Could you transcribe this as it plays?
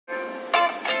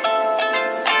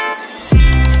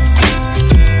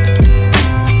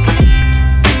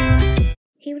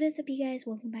guys,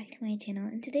 welcome back to my channel.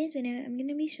 In today's video, I'm going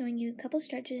to be showing you a couple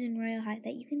stretches in Royal High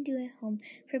that you can do at home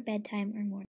for bedtime or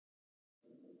morning.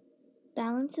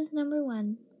 Balance is number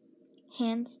 1.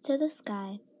 Hands to the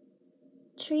sky.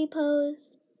 Tree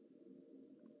pose.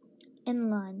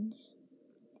 And lunge.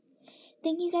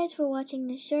 Thank you guys for watching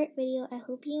this short video. I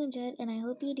hope you enjoyed and I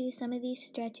hope you do some of these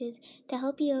stretches to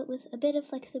help you out with a bit of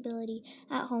flexibility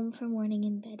at home for morning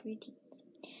and bed routines.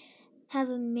 Have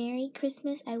a Merry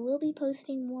Christmas. I will be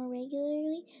posting more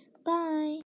regularly.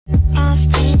 Bye!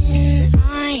 Often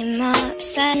I'm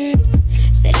upset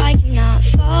that I cannot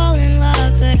fall in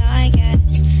love, but I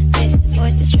guess this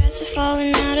avoids the stress of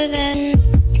falling out of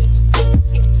bed.